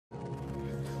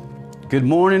Good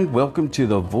morning. Welcome to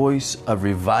the Voice of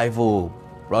Revival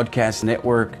Broadcast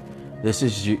Network. This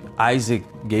is Isaac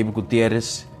Gabriel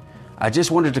Gutierrez. I just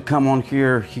wanted to come on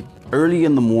here early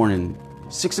in the morning.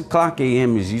 6 o'clock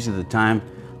a.m. is usually the time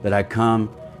that I come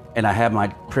and I have my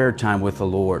prayer time with the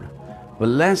Lord. But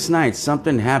last night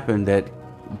something happened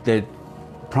that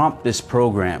prompted this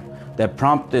program, that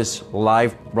prompted this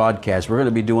live broadcast. We're going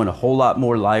to be doing a whole lot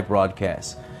more live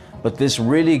broadcasts. But this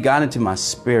really got into my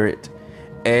spirit.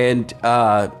 And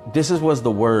this was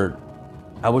the word.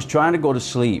 I was trying to go to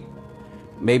sleep.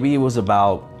 Maybe it was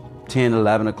about 10,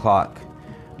 11 o'clock.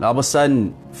 And all of a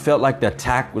sudden, felt like the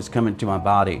attack was coming to my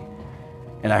body.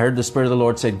 And I heard the Spirit of the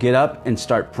Lord said, get up and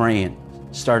start praying.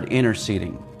 Start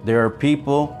interceding. There are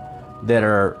people that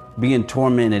are being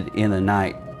tormented in the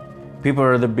night. People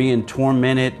are being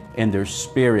tormented in their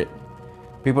spirit.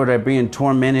 People that are being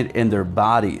tormented in their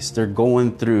bodies. They're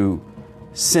going through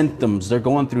symptoms, they're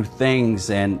going through things,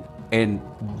 and I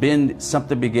begin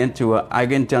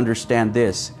to understand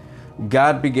this.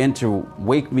 God began to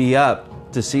wake me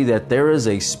up to see that there is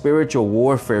a spiritual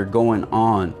warfare going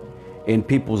on in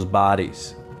people's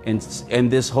bodies, and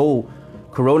this whole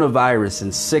coronavirus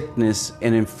and sickness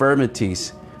and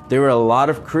infirmities. There are a lot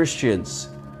of Christians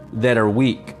that are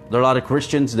weak. There are a lot of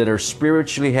Christians that are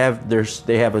spiritually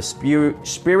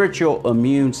spiritual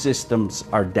immune systems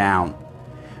are down.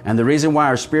 And the reason why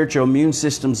our spiritual immune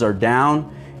systems are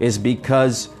down is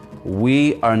because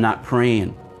we are not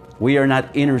praying. We are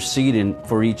not interceding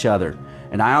for each other.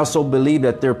 And I also believe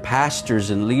that there are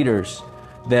pastors and leaders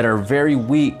that are very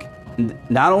weak,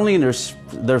 not only in their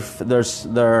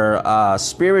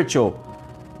spiritual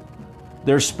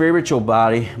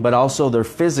body, but also their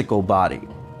physical body.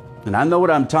 And I know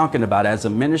what I'm talking about. As a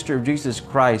minister of Jesus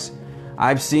Christ,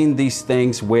 I've seen these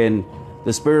things when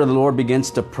the Spirit of the Lord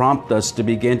begins to prompt us to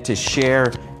begin to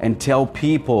share and tell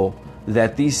people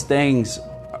that these things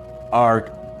are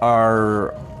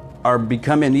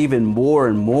becoming even more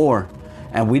and more.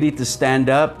 And we need to stand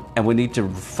up and we need to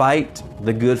fight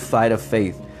the good fight of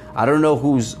faith. I don't know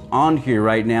who's on here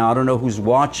right now. I don't know who's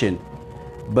watching,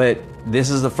 but this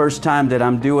is the first time that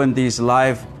I'm doing these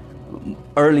live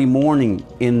early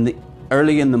in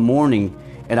the morning.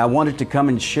 And I wanted to come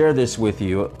and share this with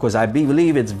you because I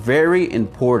believe it's very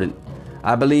important.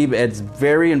 I believe it's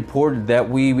very important that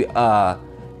we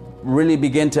really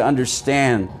begin to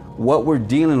understand what we're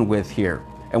dealing with here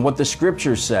and what the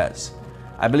Scripture says.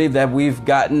 I believe that we've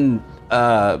gotten,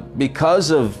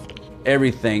 because of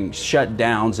everything,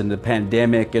 shutdowns and the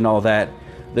pandemic and all that,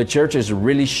 the church is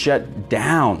really shut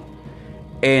down.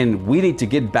 And we need to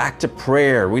get back to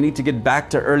prayer. We need to get back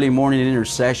to early morning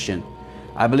intercession.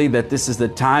 I believe that this is the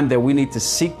time that we need to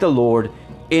seek the Lord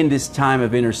in this time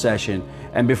of intercession.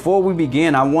 And before we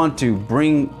begin, I want to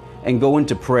bring and go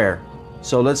into prayer.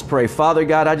 So let's pray. Father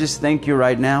God, I just thank you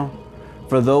right now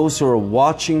for those who are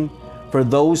watching, for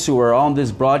those who are on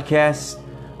this broadcast.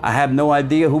 I have no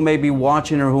idea who may be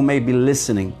watching or who may be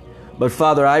listening. But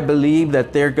Father, I believe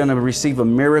that they're going to receive a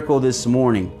miracle this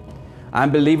morning.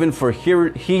 I'm believing for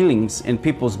healings in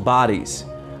people's bodies.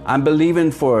 I'm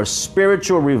believing for a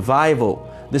spiritual revival.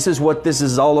 This is what this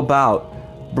is all about.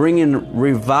 Bringing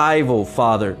revival,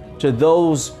 Father, to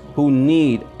those who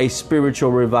need a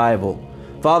spiritual revival.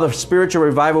 Father, spiritual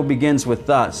revival begins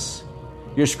with us.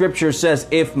 Your Scripture says,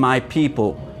 if my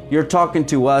people. You're talking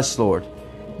to us, Lord.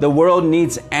 The world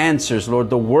needs answers, Lord.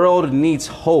 The world needs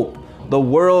hope. The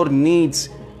world needs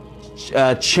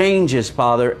changes,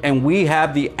 Father. And we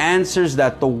have the answers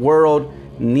that the world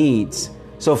needs.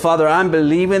 So, Father, I'm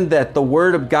believing that the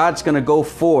Word of God's going to go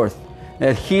forth,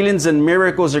 that healings and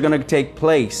miracles are going to take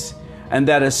place, and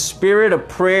that a spirit of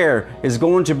prayer is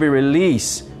going to be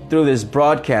released through this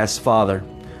broadcast, Father.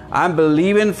 I'm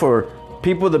believing for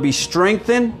people to be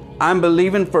strengthened. I'm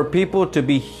believing for people to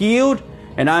be healed.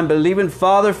 And I'm believing,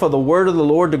 Father, for the Word of the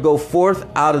Lord to go forth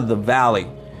out of the valley,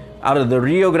 out of the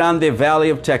Rio Grande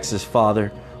Valley of Texas,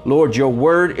 Father. Lord, your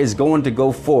Word is going to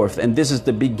go forth. And this is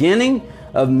the beginning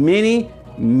of many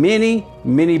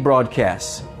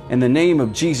broadcasts. In the name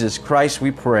of Jesus Christ,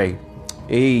 we pray.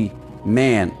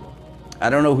 Amen. I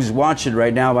don't know who's watching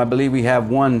right now, but I believe we have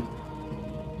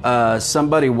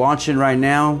somebody watching right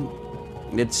now.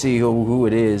 Let's see who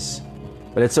it is,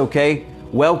 but it's okay.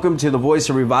 Welcome to the Voice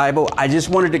of Revival. I just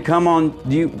wanted to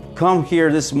come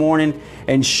here this morning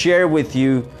and share with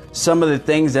you some of the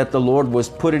things that the Lord was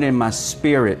putting in my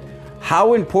spirit.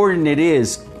 How important it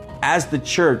is as the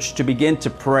church to begin to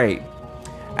pray.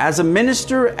 As a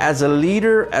minister, as a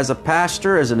leader, as a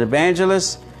pastor, as an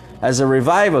evangelist, as a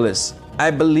revivalist, I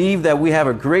believe that we have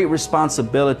a great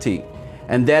responsibility,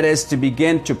 and that is to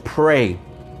begin to pray,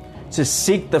 to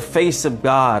seek the face of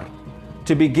God,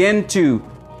 to begin to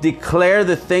declare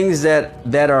the things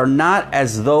that are not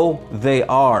as though they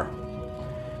are.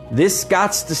 This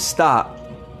got to stop.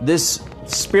 This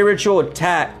spiritual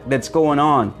attack that's going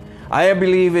on. I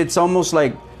believe it's almost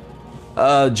like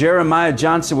Jeremiah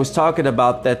Johnson was talking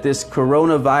about, that this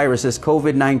coronavirus, this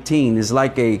COVID-19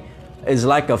 is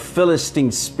like a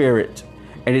Philistine spirit,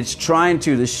 and it's trying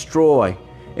to destroy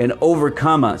and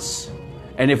overcome us.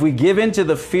 And if we give into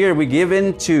the fear, we give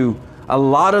into a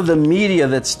lot of the media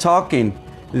that's talking,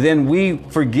 then we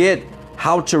forget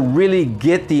how to really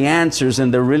get the answers.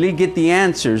 And to really get the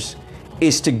answers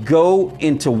is to go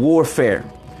into warfare,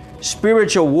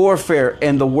 spiritual warfare,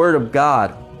 and the Word of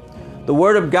God. The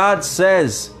Word of God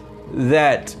says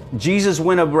that Jesus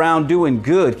went around doing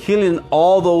good, healing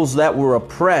all those that were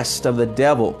oppressed of the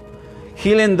devil,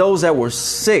 healing those that were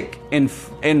sick and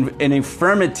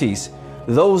infirmities,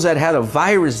 those that had a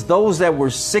virus, those that were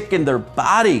sick in their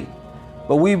body.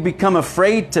 But we become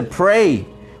afraid to pray.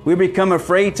 We become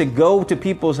afraid to go to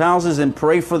people's houses and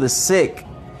pray for the sick.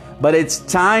 But it's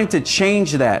time to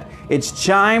change that. It's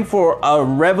time for a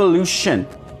revolution.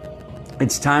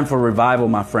 It's time for revival,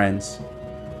 my friends.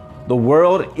 The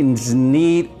world is in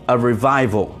need of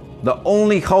revival. The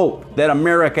only hope that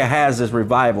America has is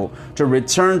revival, to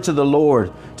return to the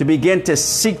Lord, to begin to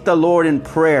seek the Lord in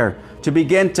prayer, to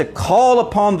begin to call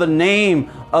upon the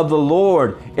name of the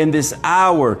Lord in this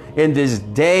hour, in this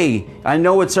day. I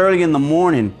know it's early in the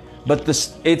morning, but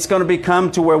it's going to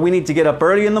become to where we need to get up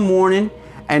early in the morning,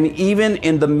 and even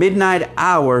in the midnight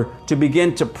hour, to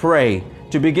begin to pray,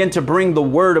 to begin to bring the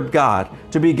Word of God,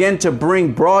 to begin to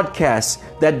bring broadcasts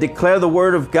that declare the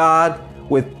Word of God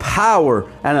with power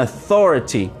and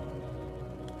authority.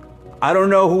 I don't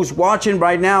know who's watching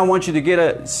right now. I want you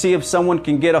to see if someone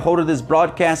can get a hold of this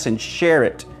broadcast and share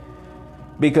it,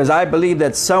 because I believe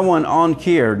that someone on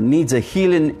here needs a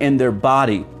healing in their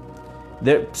body,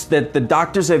 that the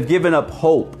doctors have given up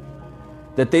hope,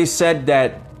 that they said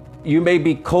that you may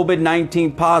be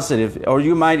COVID-19 positive, or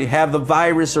you might have the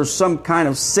virus or some kind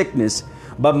of sickness.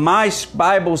 But my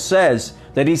Bible says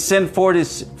that He sent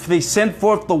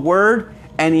forth the Word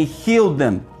and He healed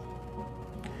them.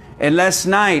 And last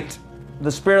night,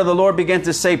 the Spirit of the Lord began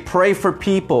to say, pray for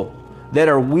people that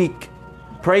are weak.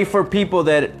 Pray for people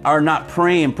that are not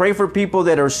praying. Pray for people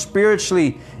that are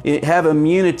spiritually, have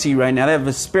immunity right now. They have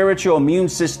a spiritual immune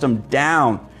system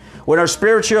down. When our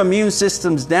spiritual immune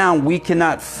system's down, we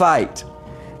cannot fight.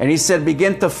 And He said,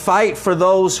 begin to fight for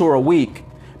those who are weak.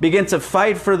 Begin to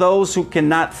fight for those who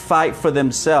cannot fight for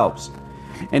themselves.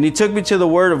 And He took me to the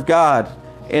Word of God.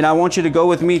 And I want you to go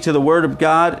with me to the Word of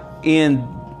God in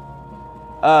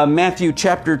Matthew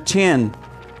chapter 10,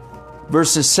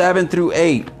 verses 7 through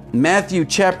 8. Matthew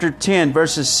chapter 10,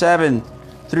 verses 7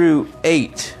 through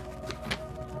 8.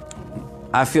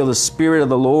 I feel the Spirit of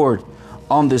the Lord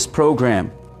on this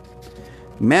program.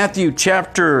 Matthew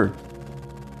chapter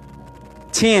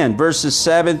 10, verses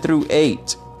 7 through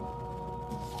 8.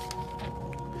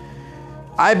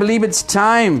 I believe it's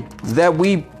time that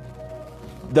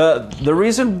the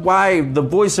reason why the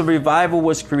Voice of Revival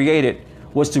was created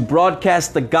was to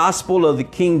broadcast the gospel of the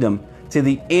kingdom to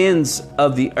the ends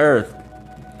of the earth.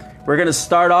 We're going to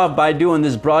start off by doing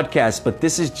this broadcast, but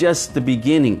this is just the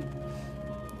beginning.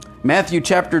 Matthew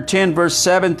chapter 10, verse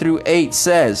 7 through 8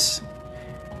 says,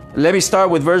 let me start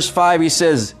with verse 5. He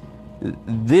says,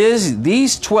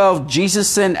 these 12 Jesus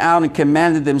sent out and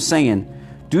commanded them, saying,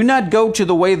 do not go to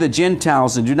the way of the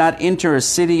Gentiles, and do not enter a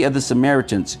city of the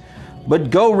Samaritans, but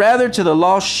go rather to the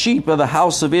lost sheep of the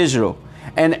house of Israel.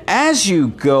 And as you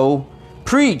go,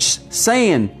 preach,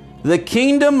 saying, the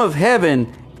kingdom of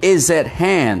heaven is at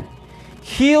hand.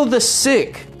 Heal the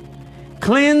sick,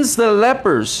 cleanse the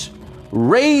lepers,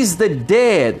 raise the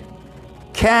dead,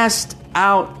 cast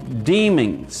out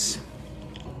demons.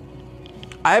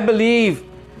 I believe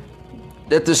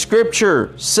that the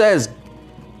scripture says,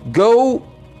 go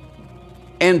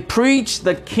and preach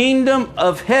the kingdom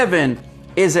of heaven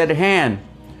is at hand.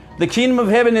 The kingdom of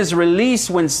heaven is released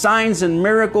when signs and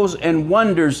miracles and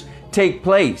wonders take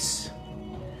place.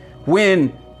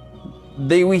 When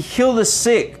we heal the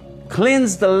sick,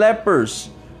 cleanse the lepers,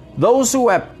 those who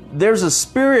have, there's a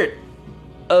spirit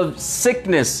of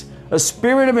sickness, a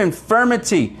spirit of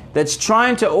infirmity that's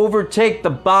trying to overtake the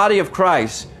body of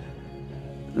Christ.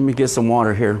 Let me get some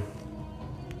water here.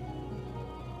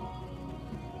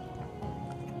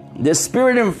 This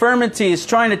spirit of infirmity is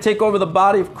trying to take over the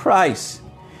body of Christ.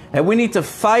 And we need to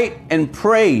fight and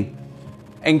pray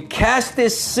and cast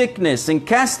this sickness and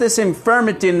cast this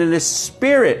infirmity into this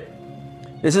spirit.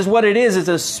 This is what it is. It's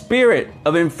a spirit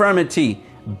of infirmity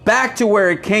back to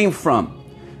where it came from.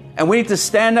 And we need to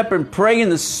stand up and pray in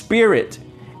the Spirit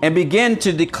and begin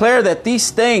to declare that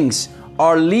these things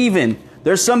are leaving.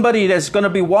 There's somebody that's going to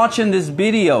be watching this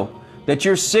video that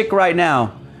you're sick right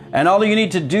now. And all you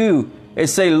need to do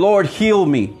is say, Lord, heal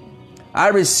me. I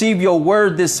receive your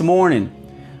word this morning.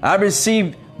 I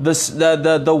received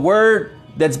the word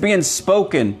that's being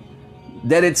spoken,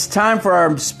 that it's time for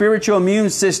our spiritual immune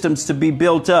systems to be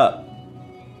built up.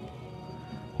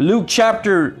 Luke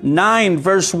chapter 9,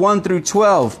 verse 1 through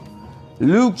 12.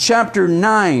 Luke chapter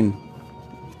 9,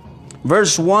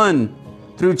 verse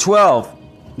 1 through 12.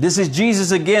 This is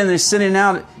Jesus again. They're sending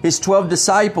out his 12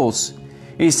 disciples.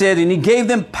 He said, and he gave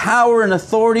them power and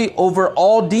authority over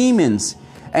all demons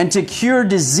and to cure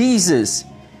diseases.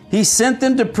 He sent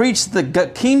them to preach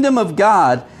the kingdom of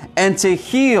God and to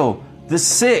heal the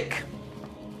sick.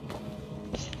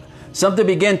 Something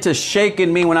began to shake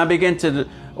in me when I began to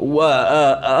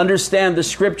understand the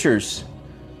scriptures.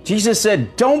 Jesus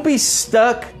said, don't be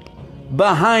stuck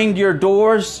behind your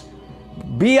doors.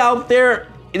 Be out there.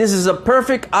 This is a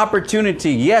perfect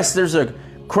opportunity. Yes, there's a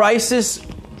crisis,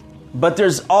 but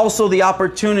there's also the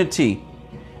opportunity.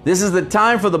 This is the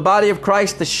time for the body of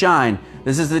Christ to shine.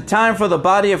 This is the time for the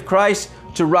body of Christ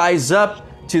to rise up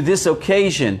to this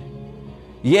occasion.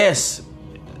 Yes,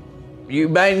 you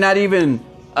might not even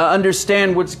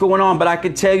understand what's going on, but I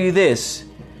can tell you this,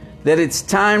 that it's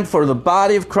time for the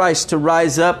body of Christ to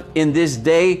rise up in this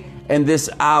day and this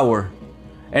hour.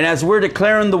 And as we're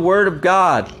declaring the word of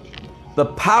God, the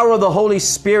power of the Holy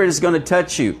Spirit is going to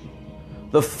touch you.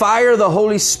 The fire of the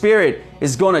Holy Spirit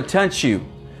is going to touch you.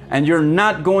 And you're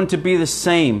not going to be the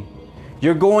same.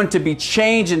 You're going to be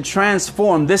changed and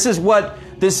transformed. This is what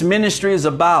this ministry is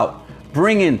about.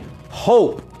 Bringing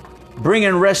hope,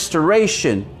 bringing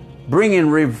restoration, bringing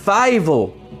revival.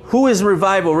 Who is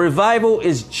revival? Revival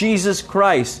is Jesus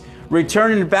Christ.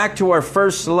 Returning back to our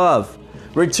first love.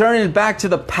 Returning back to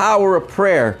the power of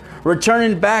prayer.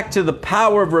 Returning back to the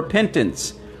power of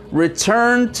repentance.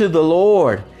 Return to the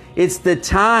Lord. It's the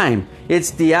time.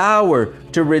 It's the hour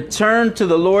to return to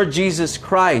the Lord Jesus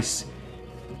Christ.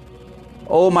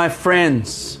 Oh, my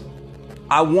friends,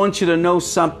 I want you to know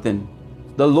something.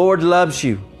 The Lord loves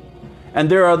you. And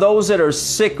there are those that are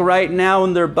sick right now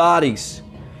in their bodies.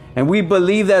 And we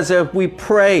believe that as if we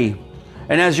pray,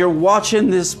 and as you're watching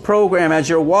this program, as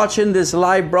you're watching this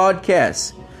live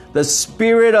broadcast, the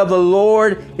Spirit of the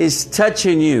Lord is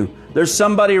touching you. There's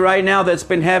somebody right now that's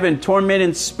been having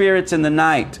tormenting spirits in the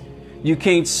night. You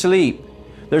can't sleep.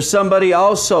 There's somebody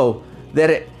also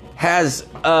that has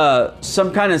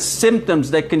some kind of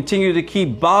symptoms that continue to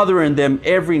keep bothering them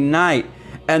every night.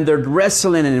 And they're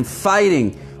wrestling and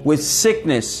fighting with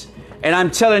sickness. And I'm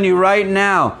telling you right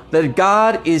now that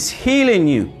God is healing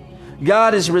you.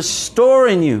 God is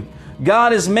restoring you.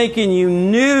 God is making you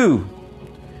new.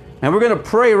 And we're going to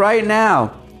pray right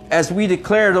now as we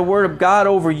declare the word of God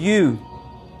over you.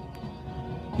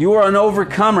 You are an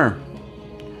overcomer.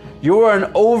 You are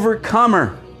an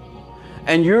overcomer.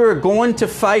 And you're going to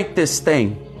fight this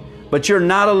thing. But you're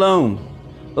not alone.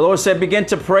 The Lord said, begin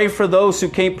to pray for those who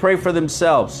can't pray for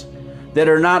themselves, that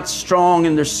are not strong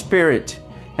in their spirit.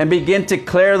 And begin to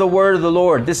declare the word of the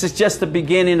Lord. This is just the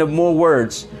beginning of more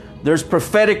words. There's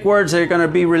prophetic words that are going to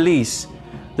be released.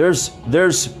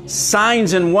 There's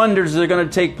signs and wonders that are going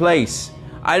to take place.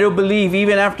 I do believe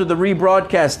even after the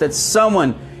rebroadcast that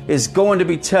someone is going to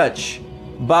be touched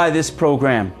by this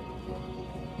program.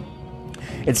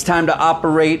 It's time to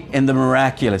operate in the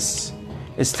miraculous.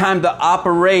 It's time to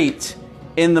operate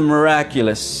in the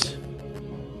miraculous.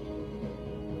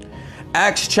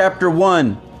 Acts chapter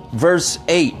 1, verse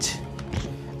 8.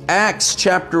 Acts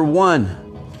chapter 1,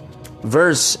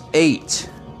 verse 8.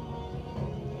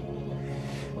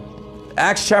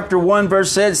 Acts chapter 1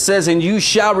 verse 8 says, and you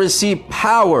shall receive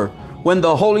power when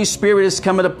the Holy Spirit has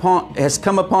come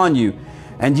upon you,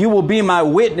 and you will be my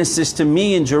witnesses to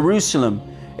me in Jerusalem,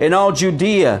 in all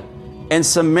Judea and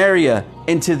Samaria,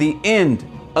 and to the end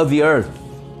of the earth.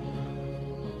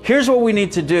 Here's what we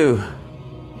need to do.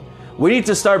 We need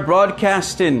to start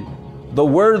broadcasting the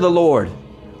word of the Lord.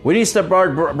 We need to start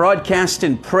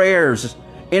broadcasting prayers,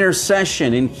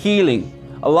 intercession, and healing.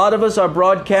 A lot of us are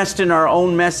broadcasting our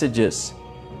own messages.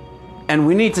 And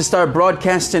we need to start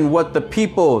broadcasting what the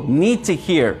people need to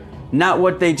hear, not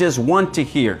what they just want to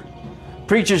hear.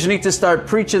 Preachers need to start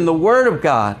preaching the Word of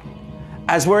God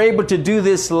as we're able to do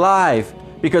this live,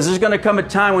 because there's going to come a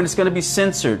time when it's going to be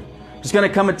censored. There's going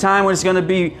to come a time when it's going to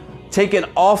be taken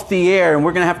off the air, and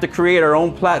we're going to have to create our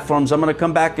own platforms. I'm going to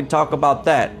come back and talk about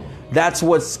that. That's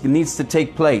what needs to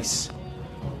take place.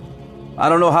 I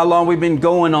don't know how long we've been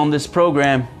going on this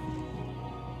program.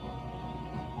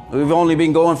 We've only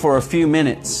been going for a few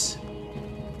minutes.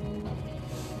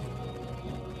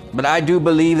 But I do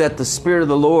believe that the Spirit of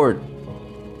the Lord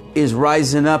is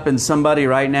rising up in somebody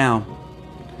right now.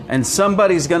 And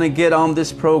somebody's going to get on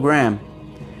this program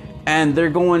and they're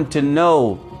going to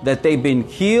know that they've been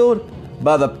healed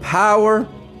by the power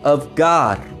of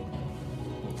God.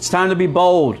 It's time to be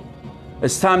bold.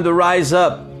 It's time to rise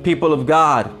up, people of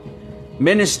God.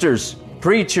 Ministers,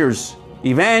 preachers,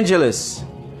 evangelists.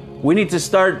 We need to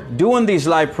start doing these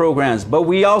live programs, but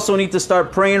we also need to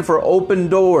start praying for open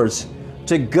doors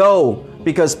to go,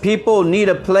 because people need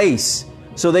a place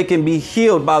so they can be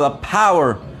healed by the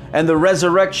power and the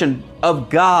resurrection of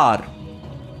God.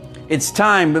 It's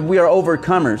time that we are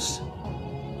overcomers.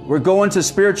 We're going to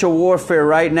spiritual warfare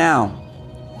right now.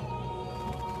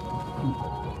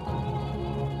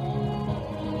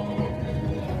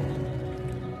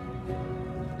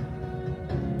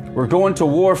 We're going to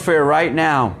warfare right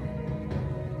now.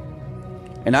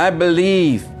 And I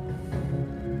believe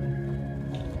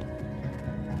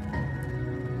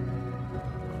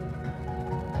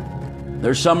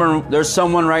there's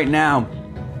someone right now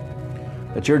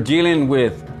that you're dealing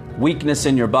with weakness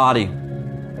in your body.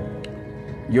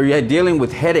 You're dealing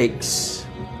with headaches.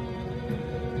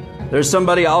 There's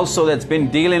somebody also that's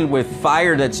been dealing with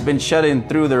fire that's been shut in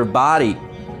through their body.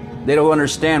 They don't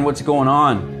understand what's going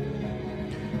on.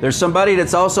 There's somebody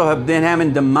that's also been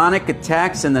having demonic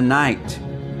attacks in the night.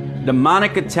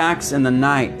 Demonic attacks in the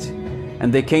night,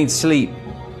 and they can't sleep.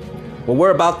 Well,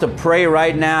 we're about to pray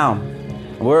right now.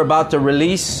 We're about to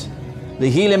release the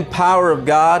healing power of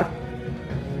God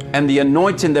and the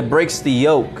anointing that breaks the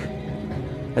yoke.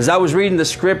 As I was reading the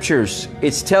scriptures,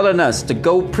 it's telling us to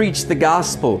go preach the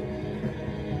gospel.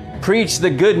 Preach the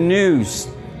good news.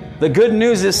 The good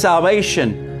news is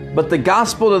salvation, but the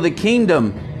gospel of the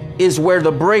kingdom is where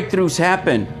the breakthroughs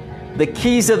happen. The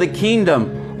keys of the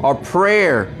kingdom are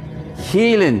prayer,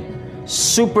 healing,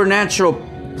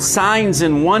 supernatural signs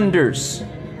and wonders.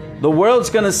 The world's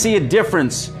going to see a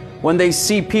difference when they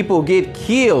see people get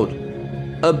healed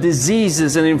of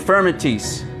diseases and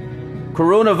infirmities.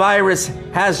 Coronavirus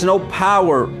has no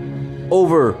power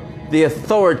over the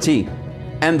authority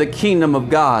and the kingdom of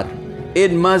God.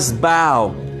 It must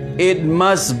bow. It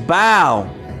must bow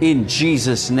in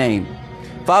Jesus' name.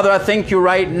 Father, I thank you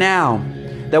right now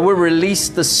that we release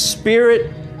the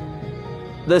spirit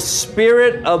of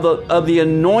the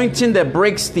anointing that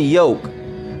breaks the yoke.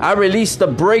 I release the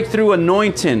breakthrough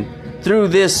anointing through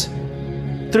this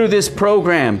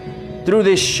program, through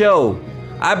this show.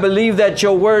 I believe that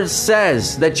your word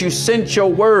says that you sent your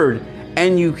word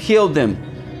and you healed them.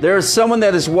 There is someone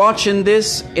that is watching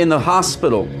this in the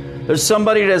hospital. There's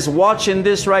somebody that's watching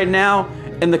this right now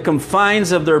in the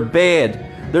confines of their bed.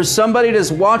 There's somebody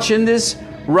that's watching this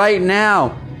right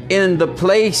now in the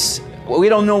place, we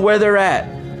don't know where they're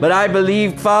at. But I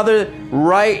believe, Father,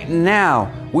 right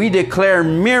now, we declare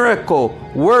miracle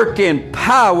working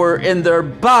power in their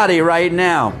body right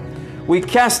now. We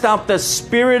cast out the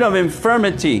spirit of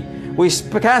infirmity. We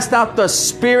cast out the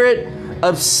spirit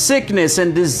of sickness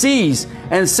and disease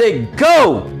and say,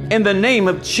 go in the name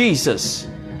of Jesus.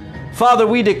 Father,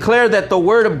 we declare that the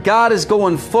word of God is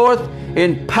going forth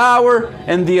in power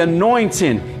and the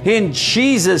anointing in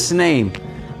Jesus' name.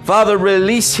 Father,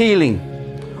 release healing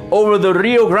over the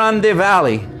Rio Grande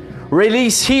Valley.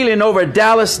 Release healing over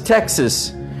Dallas,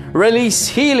 Texas. Release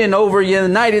healing over the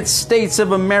United States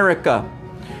of America.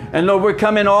 And Lord, we're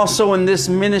coming also in this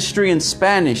ministry in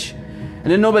Spanish.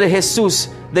 En el nombre de Jesús,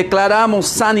 declaramos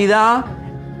sanidad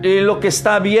en lo que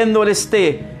está viendo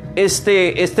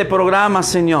este programa,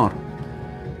 Señor.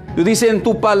 Tú dices en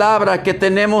tu palabra que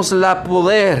tenemos la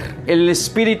poder, el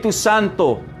Espíritu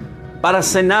Santo, para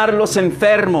sanar los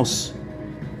enfermos.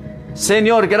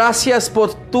 Señor, gracias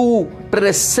por tu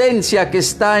presencia que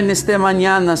está en esta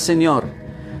mañana, Señor.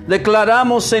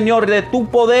 Declaramos, Señor, de tu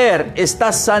poder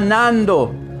está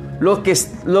sanando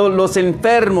los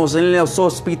enfermos en los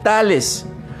hospitales.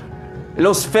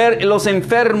 Los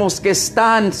enfermos que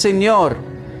están, Señor,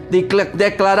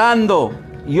 declarando,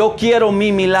 yo quiero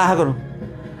mi milagro.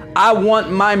 I want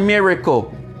my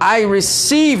miracle. I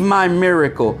receive my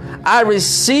miracle. I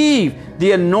receive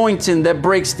the anointing that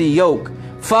breaks the yoke.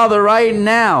 Father, right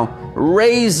now,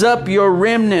 raise up your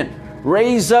remnant.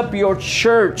 Raise up your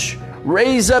church.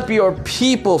 Raise up your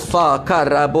people. Father,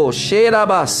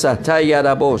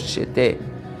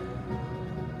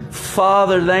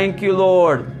 thank you,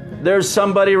 Lord. There's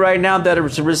somebody right now that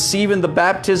is receiving the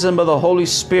baptism of the Holy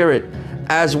Spirit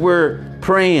as we're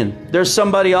praying. There's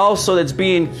somebody also that's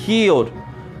being healed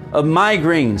of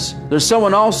migraines. There's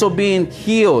someone also being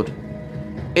healed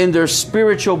in their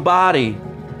spiritual body.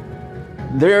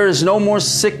 There is no more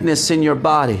sickness in your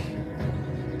body.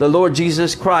 The Lord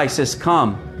Jesus Christ has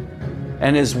come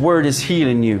and His word is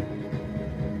healing you.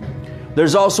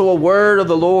 There's also a word of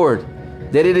the Lord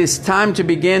that it is time to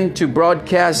begin to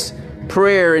broadcast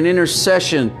prayer and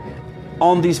intercession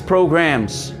on these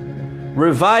programs.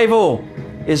 Revival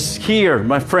is here,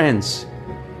 my friends.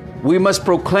 We must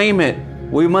proclaim it.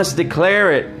 We must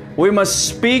declare it. We must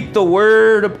speak the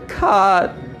word of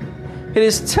God. It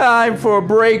is time for a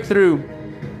breakthrough.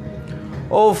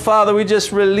 Oh, Father, we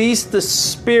just release the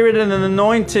Spirit and an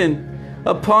anointing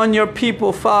upon your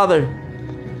people, Father.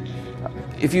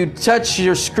 If you touch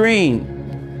your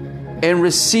screen and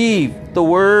receive the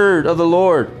word of the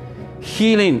Lord,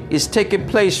 healing is taking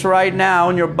place right now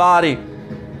in your body.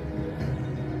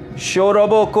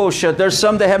 There's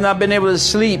some that have not been able to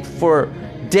sleep for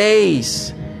days.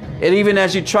 And even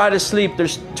as you try to sleep,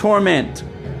 there's torment.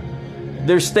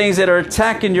 There's things that are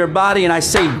attacking your body. And I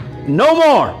say, no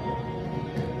more.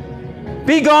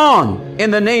 Be gone in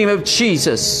the name of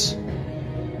Jesus.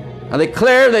 I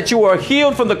declare that you are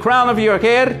healed from the crown of your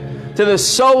head to the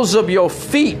soles of your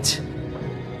feet.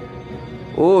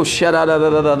 Oh, so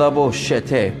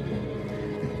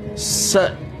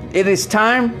it is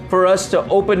time for us to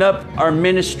open up our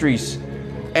ministries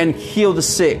and heal the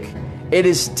sick. It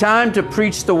is time to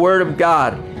preach the word of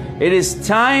God. It is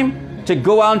time to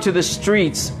go out into the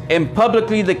streets and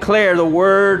publicly declare the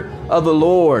word of the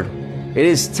Lord. It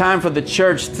is time for the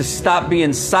church to stop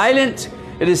being silent.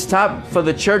 It is time for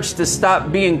the church to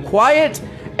stop being quiet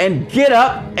and get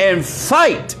up and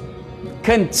fight,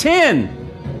 contend,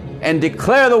 and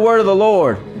declare the word of the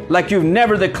Lord like you've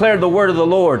never declared the word of the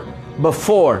Lord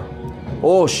before.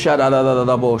 Oh,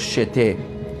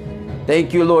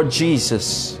 thank you, Lord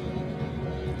Jesus.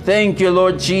 Thank you,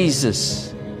 Lord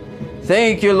Jesus.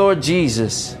 Thank you, Lord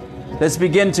Jesus. Let's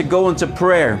begin to go into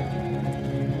prayer.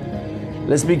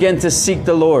 Let's begin to seek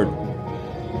the Lord.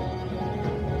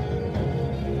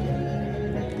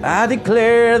 I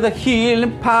declare the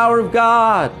healing power of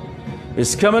God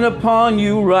is coming upon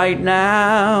you right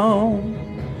now.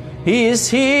 He is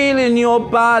healing your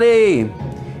body.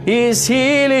 He is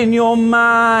healing your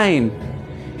mind.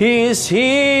 He is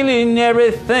healing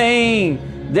everything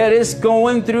that is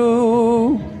going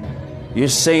through. You're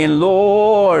saying,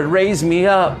 Lord, raise me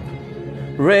up.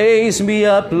 Raise me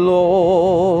up,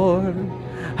 Lord.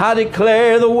 I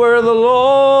declare the word of the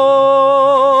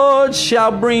Lord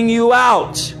shall bring you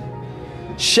out,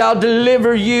 shall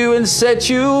deliver you and set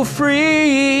you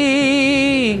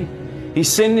free. He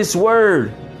sent His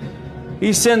word.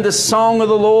 He sent the song of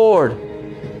the Lord.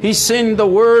 He sent the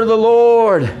word of the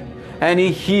Lord, and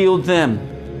He healed them.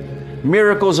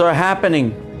 Miracles are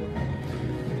happening.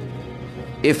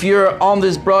 If you're on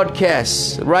this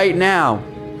broadcast right now,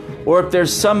 or if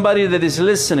there's somebody that is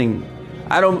listening,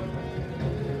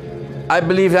 I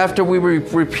believe after we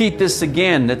repeat this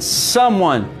again, that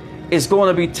someone is going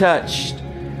to be touched.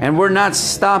 And we're not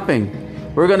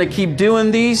stopping. We're going to keep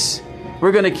doing these.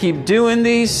 We're going to keep doing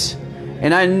these.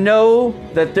 And I know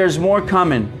that there's more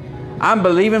coming. I'm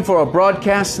believing for a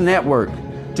broadcast network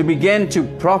to begin to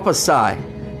prophesy,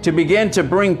 to begin to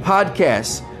bring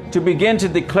podcasts, to begin to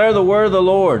declare the word of the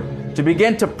Lord, to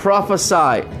begin to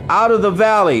prophesy. Out of the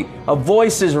valley, a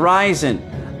voice is rising.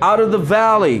 Out of the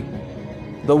valley,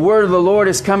 the word of the Lord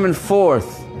is coming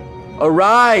forth.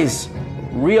 Arise,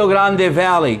 Rio Grande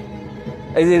Valley.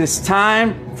 It is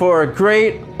time for a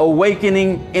great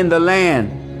awakening in the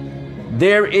land.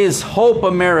 There is hope,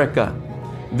 America.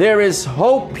 There is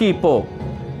hope, people.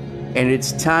 And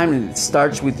it's time, and it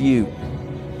starts with you.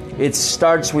 It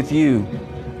starts with you.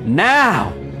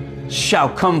 Now shall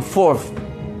come forth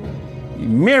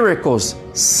miracles,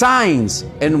 signs,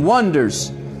 and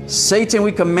wonders. Satan,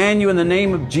 we command you in the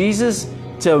name of Jesus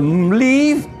to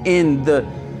leave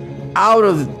out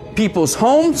of people's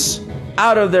homes,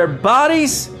 out of their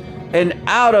bodies, and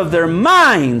out of their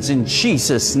minds in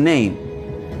Jesus' name.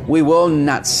 We will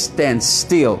not stand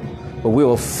still, but we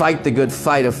will fight the good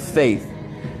fight of faith.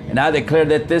 And I declare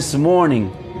that this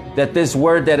morning, that this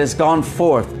word that has gone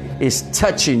forth is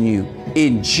touching you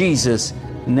in Jesus'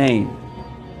 name.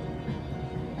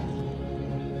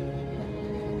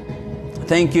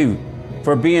 Thank you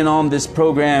for being on this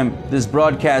program, this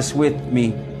broadcast with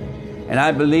me. And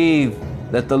I believe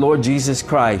that the Lord Jesus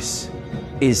Christ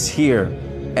is here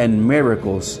and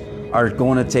miracles are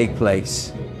going to take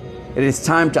place. It is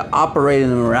time to operate in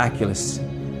the miraculous.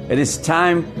 It is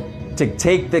time to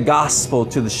take the gospel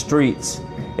to the streets.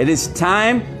 It is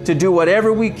time to do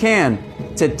whatever we can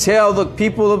to tell the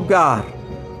people of God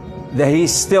that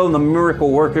He's still in the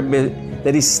miracle working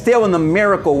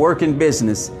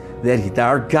business, that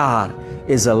our God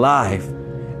is alive,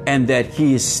 and that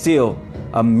He is still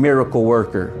a miracle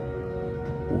worker.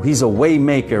 He's a way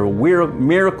maker,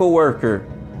 miracle worker,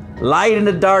 light in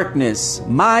the darkness.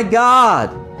 My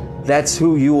God, that's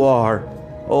who you are.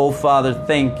 Oh, Father,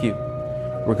 thank you.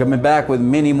 We're coming back with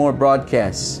many more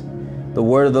broadcasts. The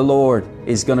word of the Lord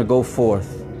is going to go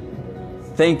forth.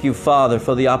 Thank you, Father,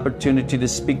 for the opportunity to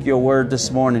speak your word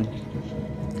this morning.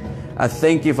 I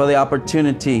thank you for the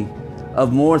opportunity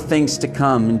of more things to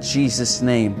come in Jesus'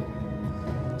 name.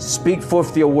 Speak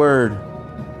forth your word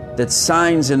that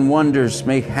signs and wonders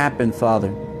may happen,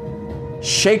 Father.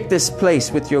 Shake this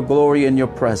place with your glory and your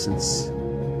presence.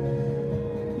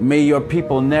 May your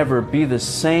people never be the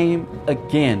same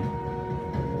again.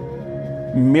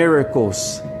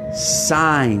 Miracles,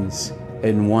 signs,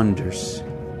 and wonders.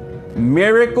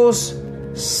 Miracles,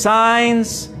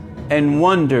 signs, and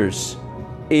wonders.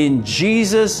 In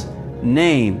Jesus'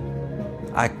 name,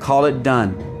 I call it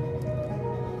done.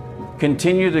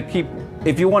 Continue to keep.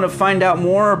 If you want to find out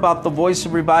more about the Voice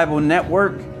of Revival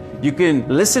Network, you can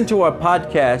listen to our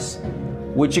podcast,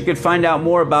 which you can find out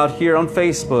more about here on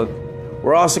Facebook.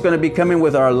 We're also going to be coming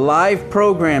with our live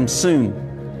program soon.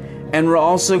 And we're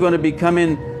also going to be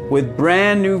coming with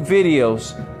brand new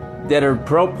videos that are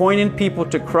pointing people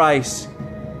to Christ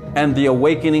and the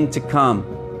awakening to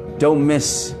come. Don't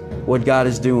miss what God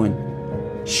is doing.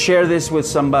 Share this with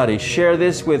somebody. Share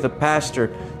this with a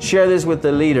pastor. Share this with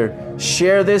the leader.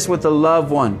 Share this with a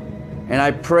loved one. And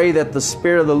I pray that the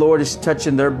Spirit of the Lord is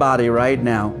touching their body right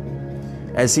now.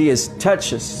 As He has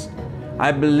touched us,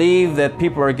 I believe that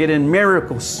people are getting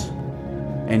miracles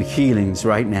and healings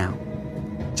right now.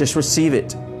 Just receive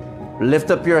it.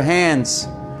 Lift up your hands.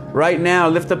 Right now,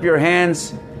 lift up your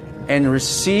hands and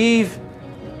receive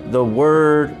the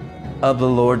word of the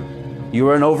Lord. You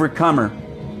are an overcomer.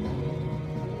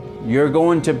 You're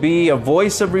going to be a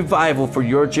voice of revival for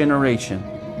your generation.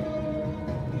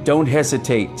 Don't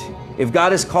hesitate. If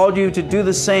God has called you to do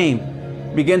the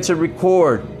same, begin to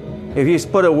record. If He's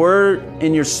put a word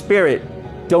in your spirit,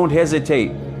 don't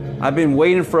hesitate. I've been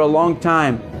waiting for a long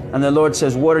time, and the Lord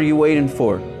says, what are you waiting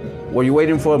for? Were you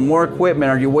waiting for more equipment?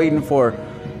 Are you waiting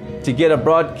to get a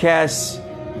broadcast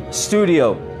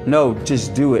studio? No,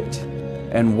 just do it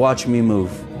and watch me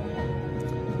move.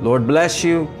 Lord bless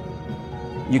you.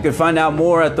 You can find out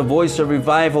more at the Voice of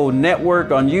Revival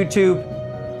Network on YouTube,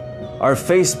 our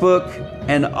Facebook,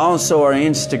 and also our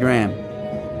Instagram.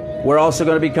 We're also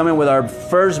going to be coming with our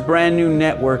first brand new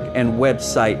network and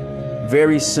website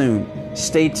very soon.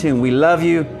 Stay tuned. We love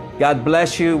you. God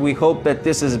bless you. We hope that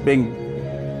this has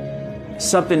been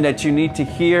something that you need to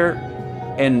hear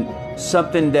and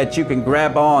something that you can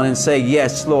grab on and say,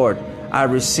 yes, Lord, I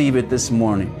receive it this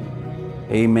morning.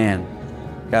 Amen.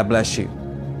 God bless you.